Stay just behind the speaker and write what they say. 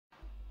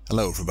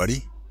Hello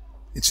everybody,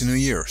 it's a new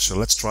year, so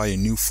let's try a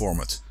new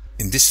format.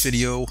 In this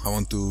video I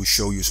want to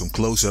show you some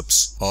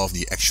close-ups of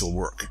the actual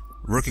work,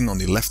 working on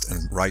the left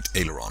and right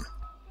aileron.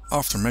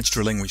 After match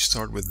drilling we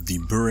start with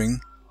deburring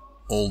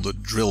all the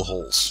drill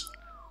holes.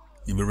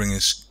 Deburring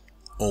is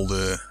all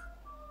the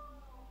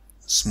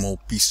small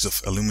pieces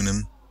of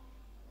aluminum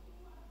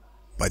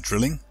by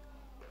drilling.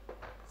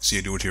 So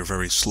you do it here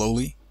very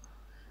slowly.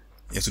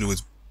 You have to do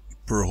it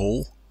per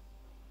hole,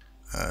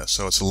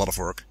 so it's a lot of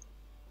work.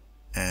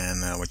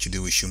 And what you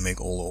do is you make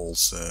all the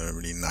holes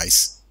really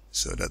nice,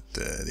 so that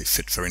they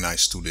fit very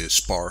nice to the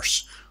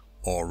spars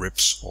or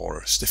ribs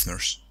or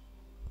stiffeners.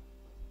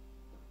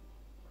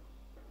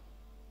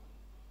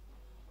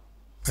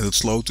 I do it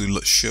slow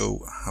to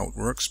show how it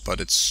works, but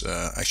it's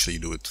actually you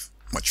do it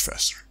much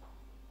faster.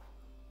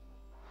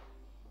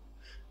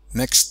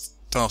 Next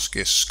task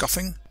is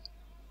scuffing.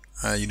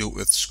 You do it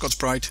with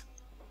Scotch-Brite.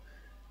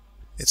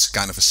 It's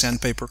kind of a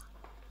sandpaper,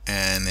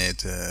 and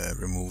it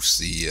removes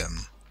the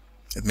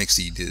it makes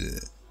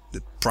the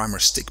primer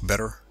stick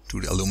better to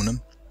the aluminum.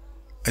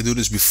 I do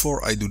this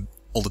before I do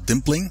all the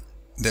dimpling.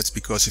 That's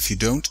because if you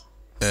don't,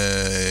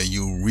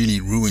 you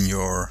really ruin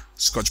your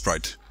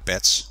Scotch-Brite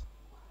pads,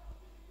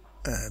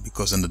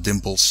 because then the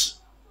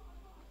dimples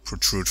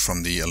protrude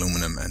from the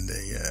aluminum and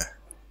they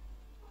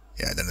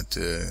then it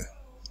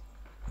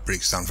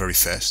breaks down very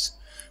fast.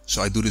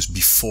 So I do this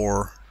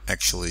before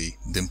actually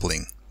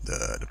dimpling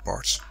the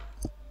parts.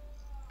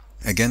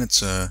 Again,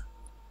 it's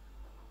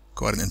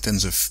quite an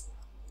intensive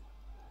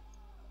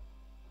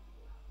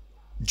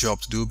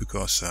job to do,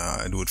 because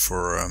I do it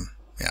for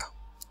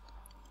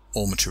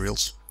all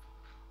materials.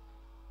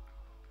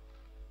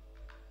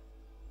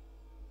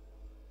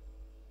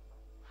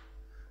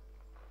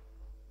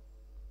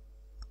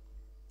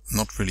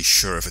 Not really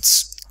sure if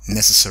it's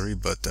necessary,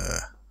 but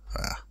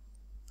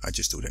I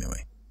just do it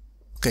anyway.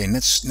 Okay,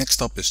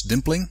 next up is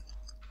dimpling.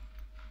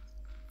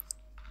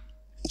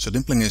 So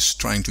dimpling is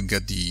trying to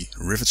get the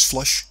rivets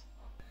flush.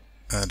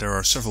 There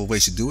are several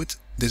ways to do it.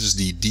 This is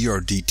the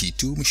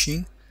DRDT2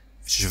 machine,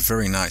 which is a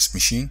very nice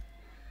machine.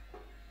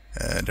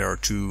 There are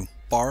two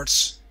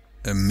parts,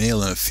 a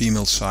male and a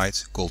female side,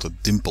 called a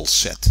dimple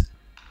set.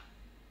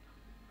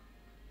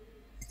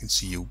 You can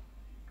see you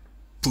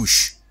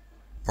push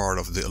part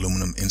of the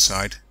aluminum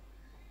inside,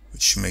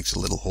 which makes a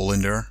little hole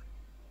in there.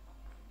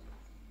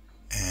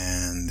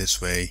 And this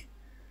way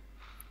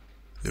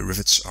the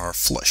rivets are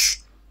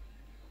flush,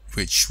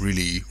 which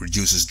really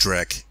reduces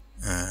drag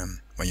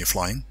when you're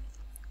flying.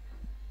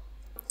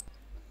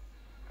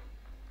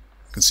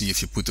 You can see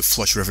if you put the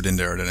flush rivet in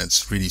there, then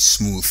it's really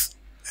smooth,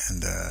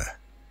 and there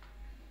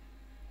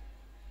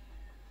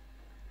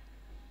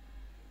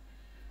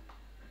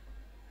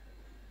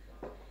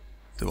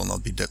will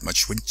not be that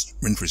much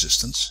wind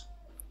resistance.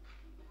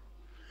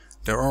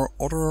 There are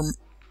other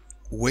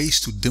ways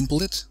to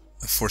dimple it,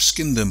 for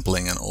skin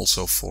dimpling and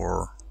also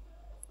for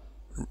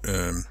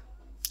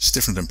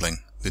stiffener dimpling.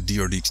 The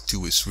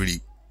DRDT2 is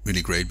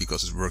really great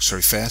because it works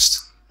very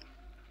fast,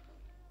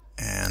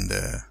 and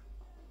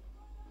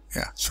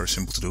it's very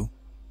simple to do.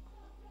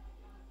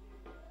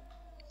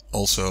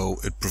 Also,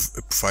 it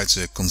provides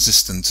a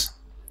consistent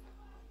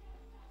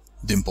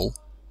dimple.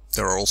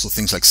 There are also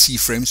things like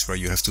C-frames where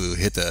you have to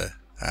hit a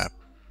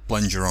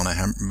plunger on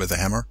with a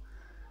hammer.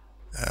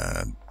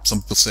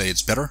 Some people say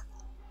it's better,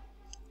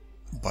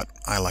 but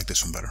I like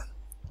this one better.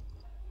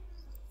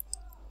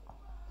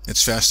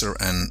 It's faster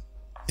and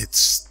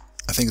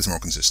I think it's more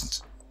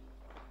consistent.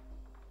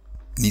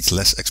 Needs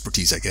less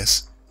expertise, I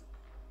guess.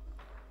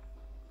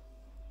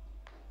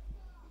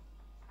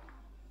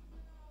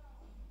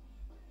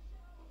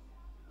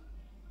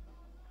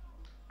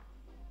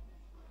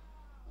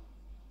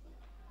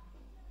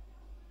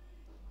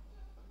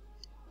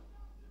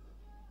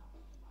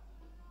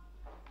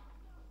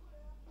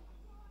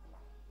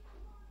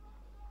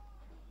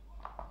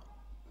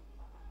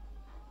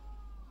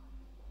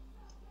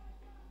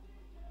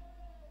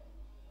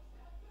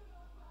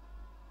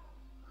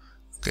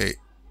 Okay,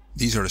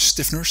 these are the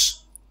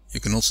stiffeners.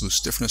 You can also do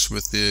stiffeners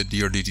with the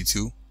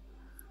DRDT2.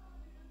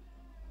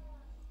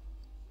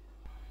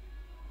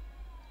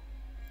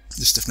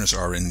 The stiffeners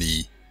are in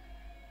the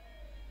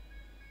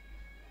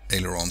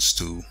ailerons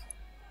to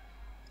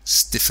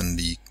stiffen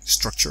the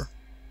structure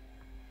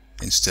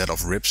instead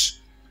of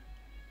ribs.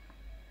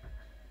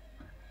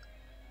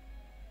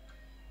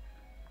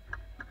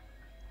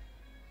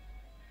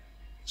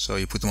 So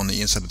you put them on the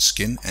inside of the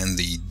skin, and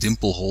the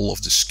dimple hole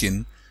of the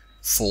skin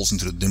falls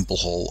into the dimple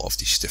hole of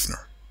the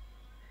stiffener.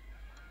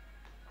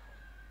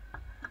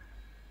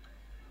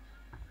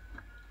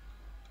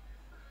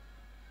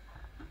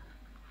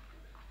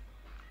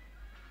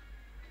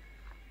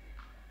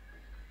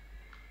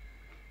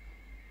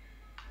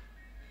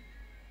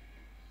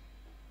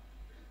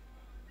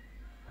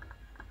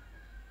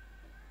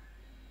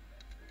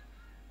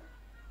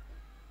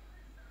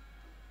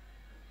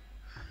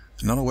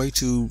 Another way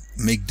to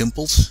make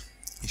dimples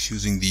is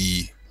using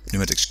the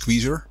pneumatic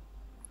squeezer.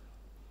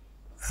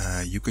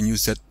 You can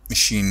use that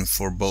machine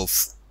for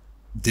both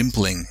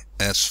dimpling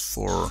as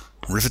for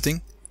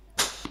riveting.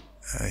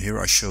 Here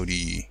I show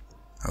the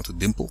how to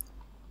dimple.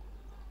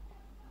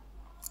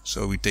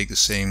 So we take the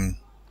same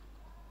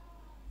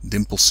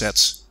dimple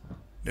sets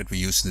that we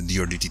used in the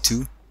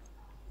DRDT2,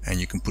 and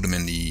you can put them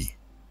in the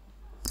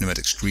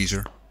pneumatic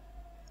squeezer,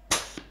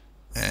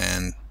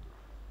 and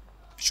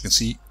as you can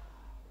see,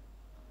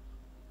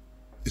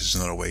 this is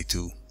another way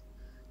to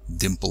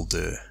dimple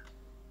the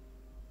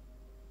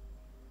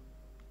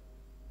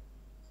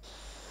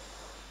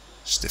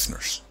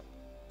stiffeners.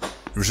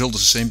 The result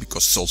is the same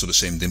because it's also the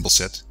same dimple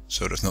set,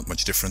 so there's not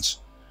much difference.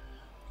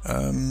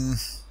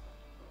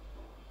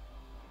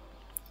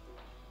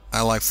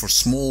 I like for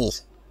small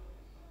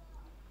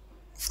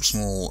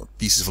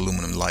pieces of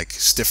aluminum, like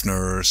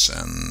stiffeners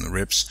and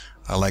ribs,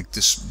 I like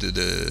this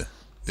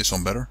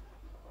one better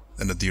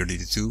than the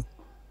DRDT2.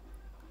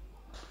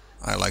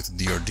 I like the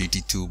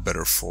DRDT2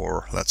 better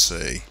for, let's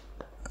say,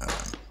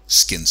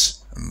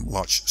 skins and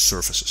large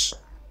surfaces.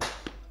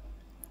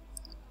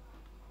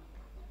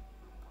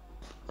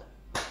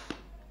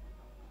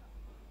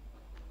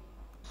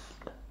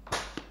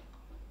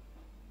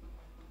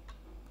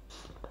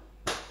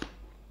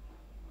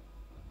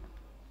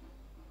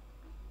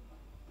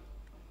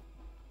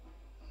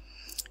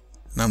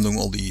 Now I'm doing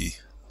all the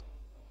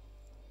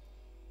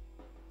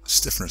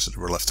stiffeners that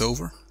were left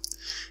over,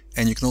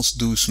 and you can also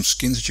do some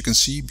skins, that you can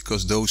see,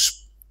 because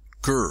those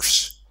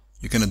curves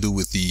you cannot do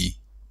with the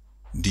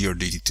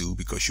DRDT2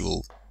 because you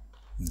will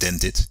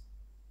dent it.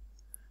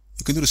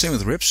 You can do the same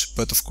with ribs,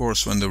 but of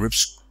course when the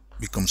ribs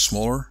become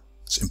smaller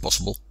it's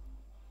impossible.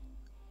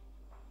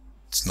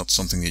 It's not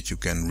something that you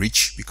can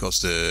reach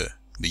because the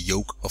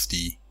yoke of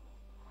the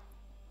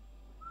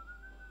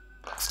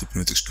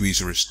pneumatic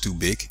squeezer is too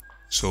big.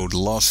 So the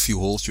last few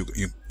holes you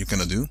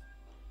cannot do.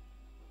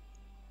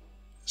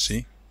 See,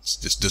 it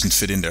just doesn't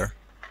fit in there.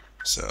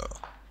 So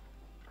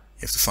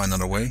you have to find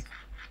another way.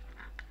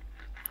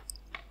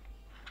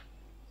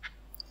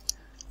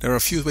 There are a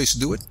few ways to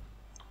do it.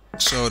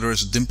 So there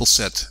is a dimple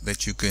set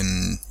that you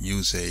can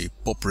use a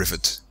pop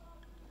rivet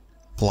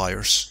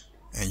pliers,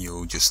 and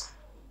you just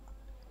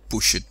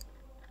push it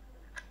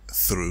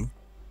through.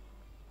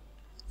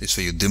 This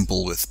way you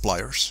dimple with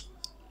pliers.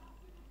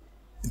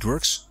 It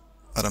works,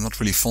 but I'm not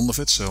really fond of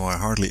it, so I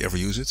hardly ever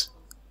use it.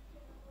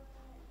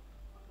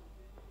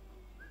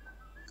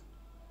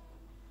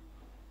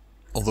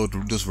 Although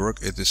it does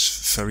work, it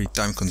is very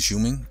time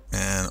consuming,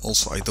 and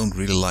also I don't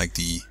really like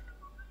the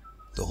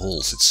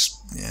holes. It's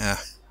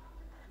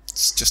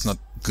just not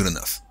good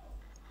enough.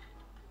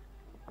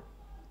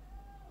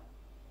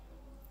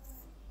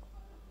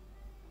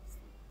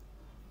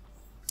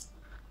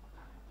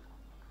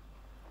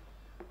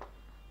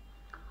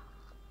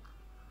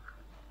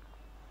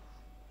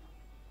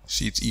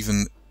 See, it's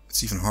even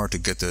hard to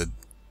get the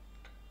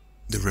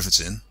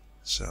rivets in.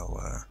 So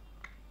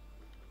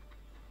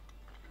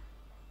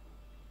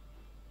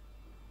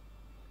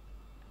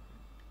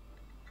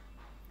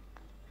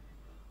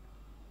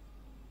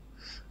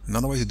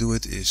another way to do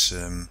it is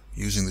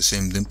using the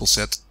same dimple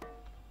set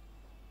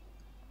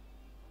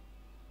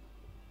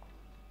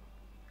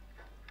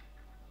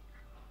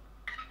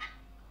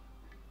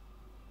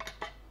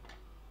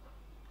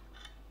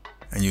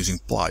and using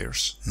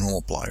pliers,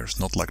 normal pliers,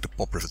 not like the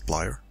pop rivet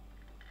plier.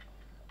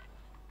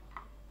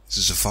 This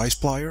is a vice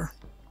plier,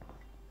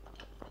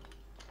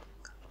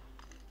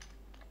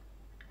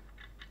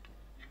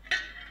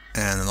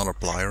 and another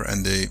plier,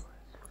 and the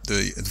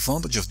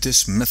advantage of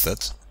this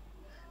method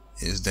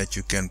is that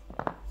you can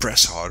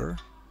press harder,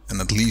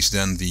 and at least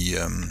then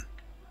the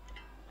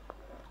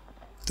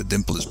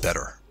dimple is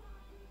better.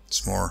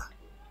 It's more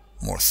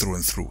through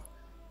and through.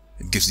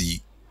 It gives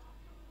the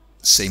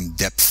same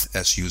depth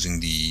as using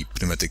the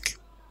pneumatic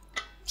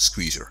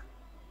squeezer,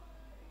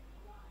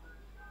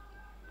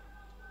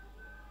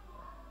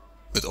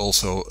 but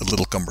also a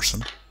little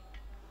cumbersome.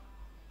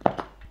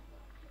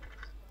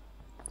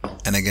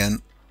 And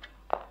again,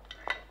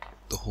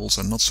 the holes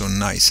are not so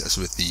nice as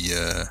with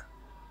the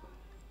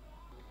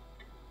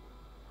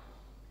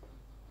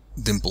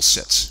dimple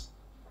sets.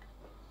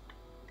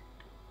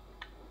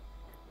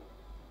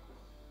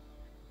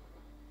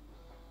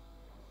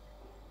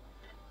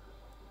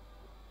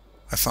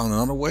 I found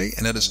another way,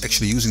 and that is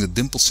actually using the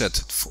dimple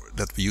set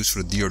that we use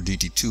for the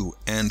DRDT2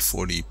 and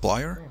for the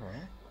plier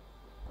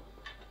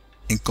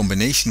in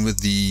combination with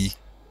the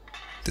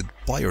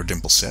plier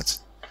dimple set.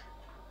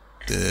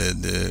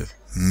 The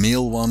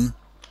male one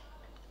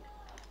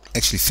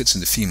actually fits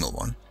in the female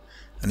one,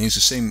 and I use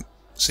the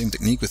same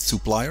technique with two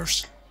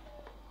pliers,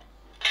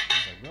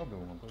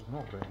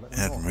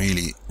 and it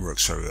really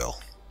works very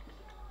well.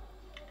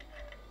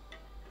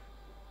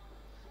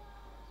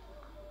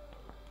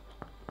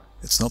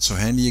 It's not so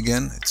handy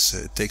again,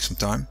 it takes some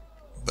time,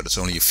 but it's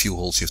only a few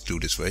holes you have to do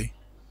this way.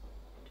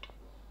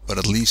 But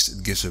at least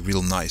it gives a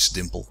real nice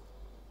dimple,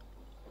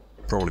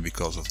 probably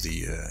because of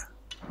the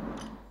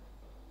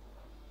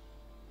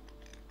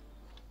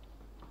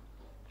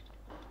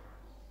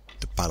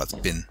pallet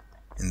pin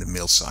in the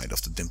male side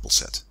of the dimple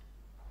set.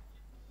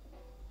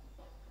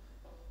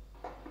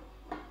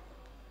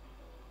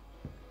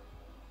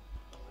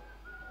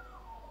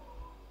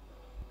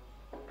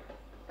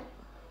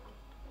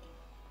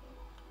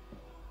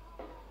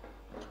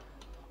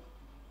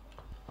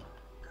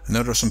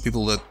 Now there are some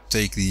people that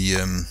take the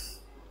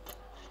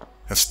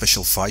have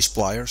special vise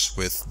pliers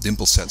with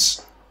dimple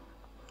sets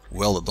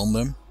welded on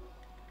them.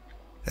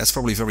 That's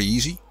probably very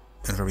easy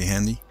and very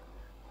handy,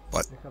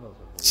 but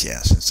yeah,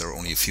 since there are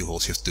only a few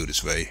holes, you have to do it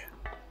this way.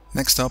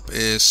 Next up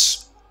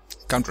is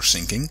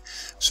countersinking.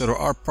 So there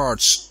are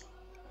parts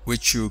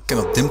which you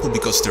cannot dimple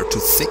because they're too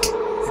thick.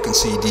 You can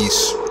see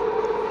these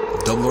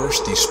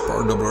doublers, these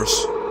spar doublers,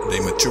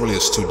 the material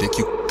is too thick.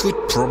 You could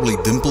probably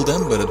dimple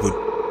them, but it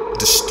would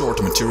distort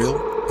the material,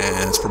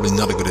 and it's probably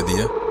not a good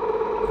idea.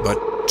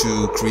 But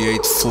to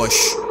create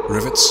flush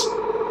rivets,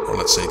 or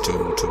let's say to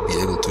be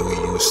able to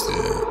use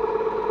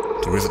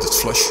the rivet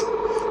that's flush,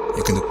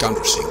 you can do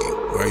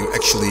countersinking, where you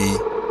actually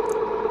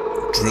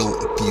drill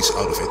a piece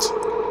out of it.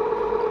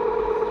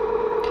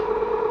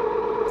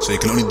 So you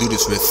can only do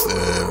this with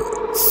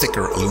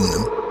thicker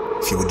aluminum.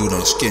 If you would do it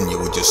on a skin, you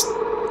would just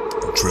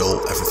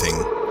drill everything,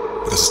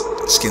 because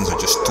skins are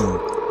just too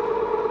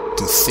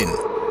thin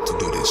to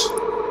do this.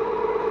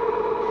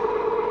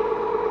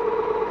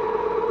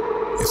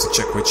 You have to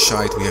check which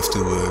side we have to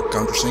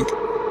countersink.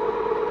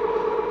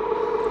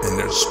 And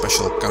there's a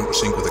special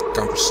countersink with a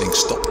countersink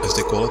stop, as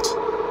they call it.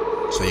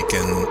 So you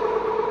can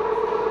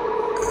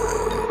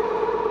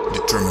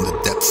determine the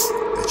depth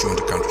that you want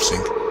to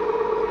countersink.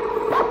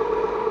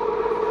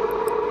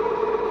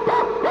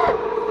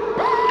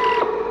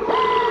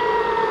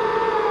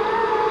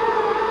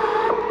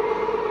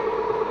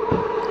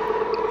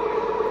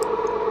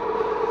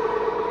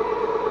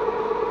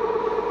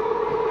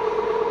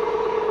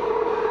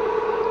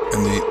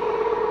 And the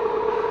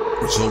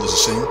result is the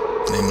same,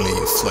 namely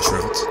a flush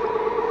rivet.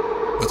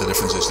 But the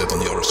difference is that on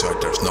the other side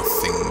there's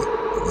nothing,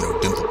 no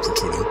dimple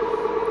protruding.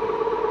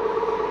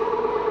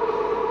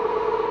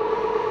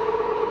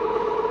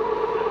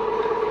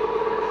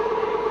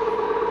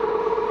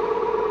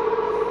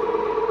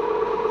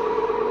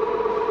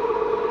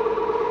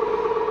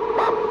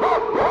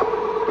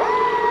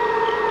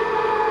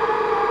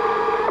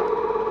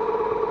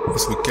 You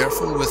have to be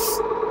careful with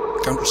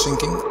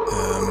countersinking.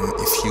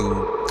 If you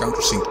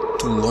countersink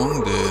too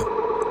long, the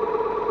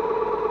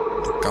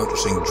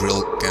countersink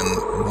drill can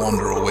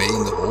wander away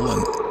in the hole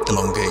and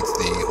elongate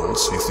the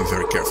holes, so you have to be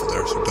very careful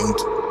there. So I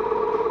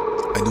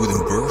do it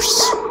in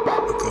bursts,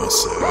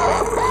 because I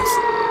have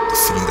the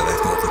feeling that I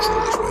have more control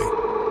this way.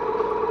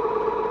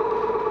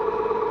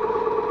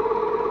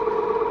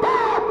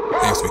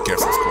 You have to be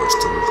careful, of course,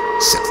 to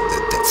set the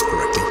depth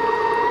correctly,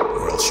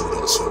 or else you would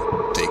also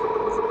take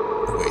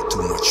away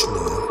too much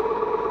aluminum.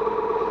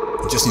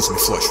 It just needs to be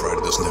flush, right?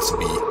 It doesn't have to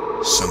be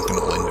sunken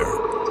all in there.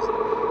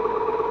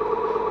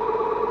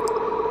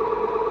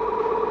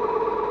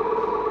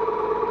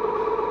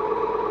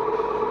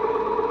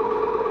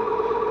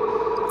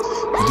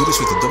 We do this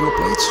with the double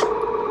plates,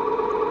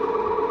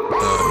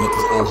 not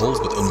with all holes,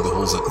 but only the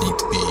holes that need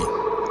to be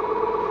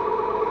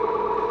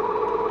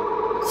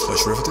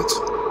flush riveted.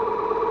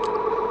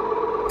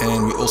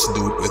 And we also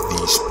do it with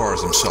the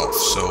spars themselves,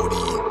 so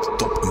the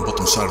top and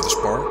bottom side of the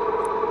spar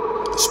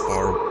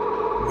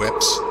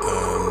webs,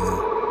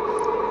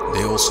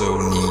 they also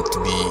need to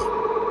be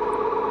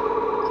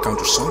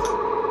countersunk,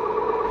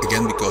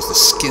 again because the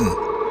skin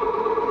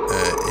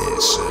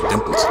is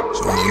dimpled,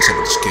 so on the inside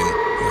of the skin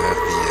you have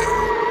the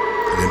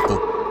dimple,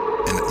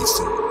 and it needs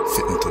to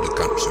fit into the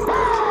countersunk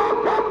part.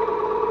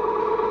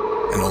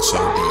 And also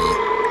the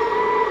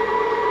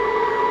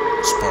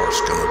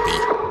spars cannot be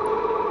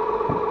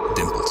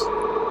dimpled.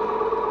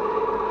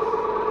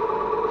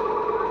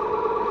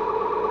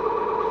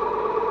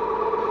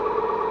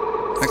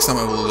 Next time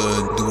I will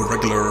do a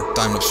regular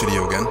time-lapse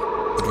video again,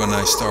 but when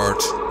I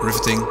start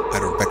riveting,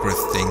 either back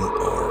riveting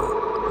or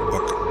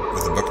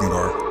with a bucking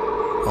bar,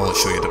 I'll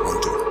show you that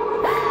one too.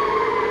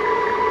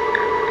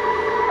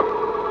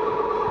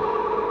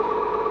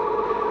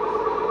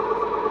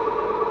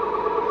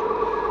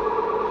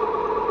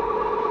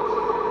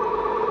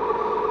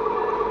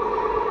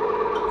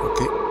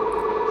 Okay,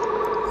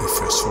 we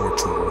fast forward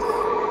to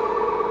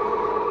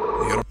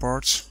the other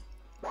parts.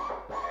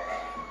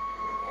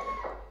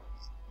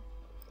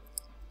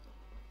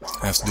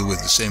 I have to do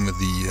with the same with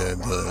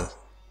the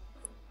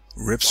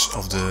ribs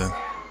of the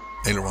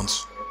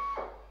ailerons.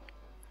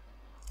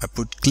 I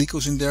put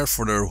clicos in there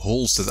for the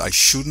holes that I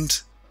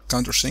shouldn't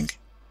countersink.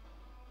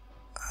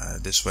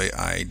 This way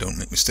I don't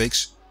make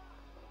mistakes.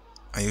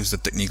 I use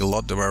that technique a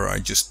lot, where I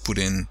just put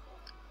in,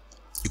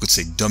 you could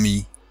say,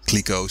 dummy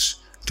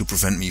clicos to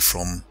prevent me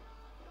from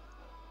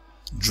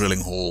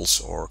drilling holes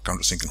or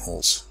countersinking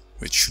holes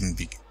which shouldn't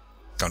be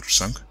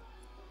countersunk.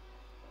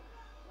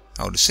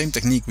 Now the same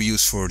technique we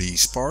use for the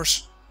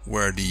spars,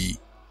 where the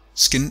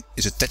skin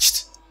is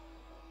attached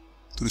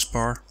to the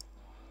spar.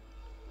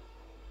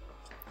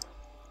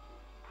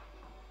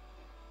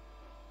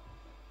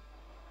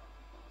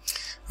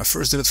 I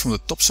first did it from the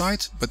top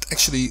side, but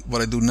actually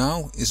what I do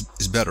now is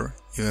better.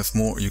 You have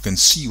more, you can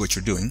see what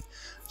you're doing,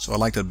 so I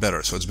like that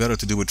better. So it's better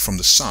to do it from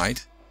the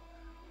side.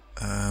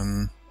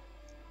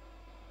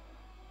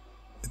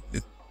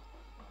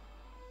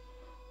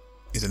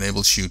 It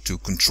enables you to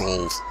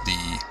control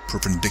the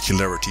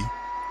perpendicularity,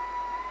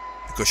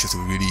 because you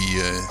have to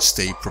really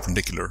stay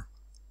perpendicular.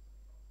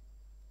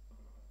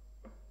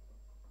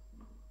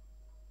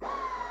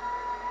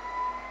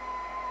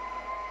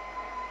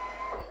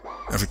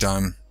 Every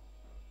time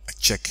I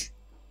check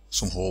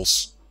some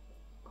holes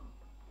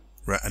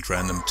at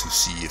random to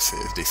see if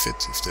they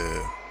fit, if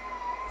the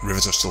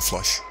rivets are still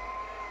flush.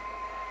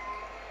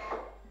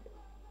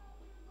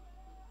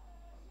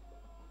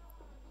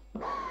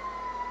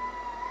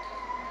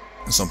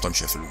 And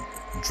sometimes you have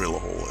to drill a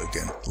hole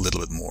again a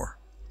little bit more.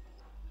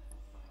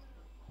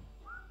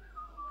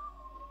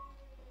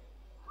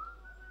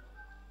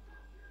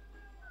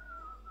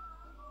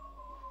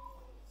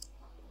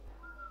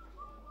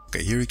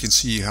 Okay, here you can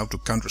see how to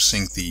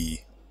countersink the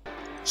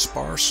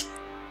spars.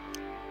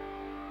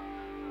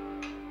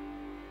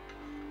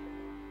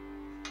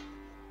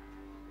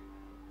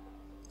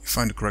 You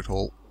find the correct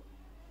hole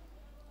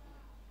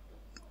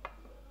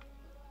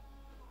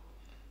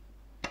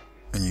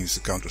and use the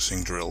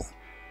countersink drill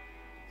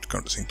to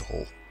countersink the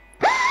hole.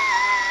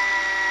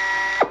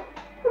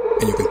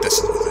 And you can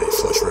test it with a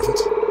flush rivet,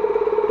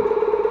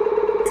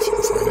 if you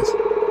can find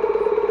it.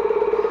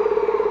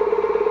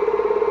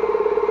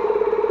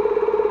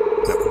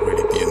 That would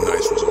really be a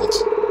nice result.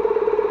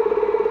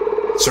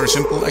 It's very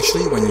simple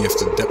actually. When you have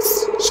the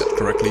depth set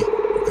correctly,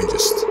 you can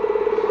just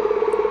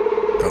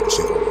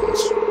countersink all the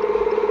holes.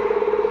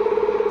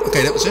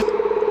 Okay, that was it.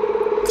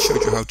 I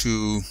showed you how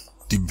to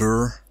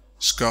deburr,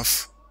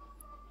 scuff,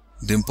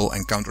 dimple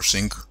and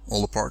countersink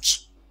all the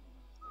parts.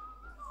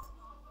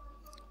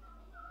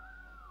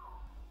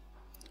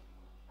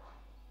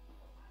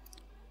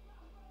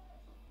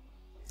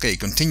 Okay,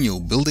 continue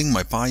building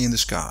my pie in the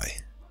sky.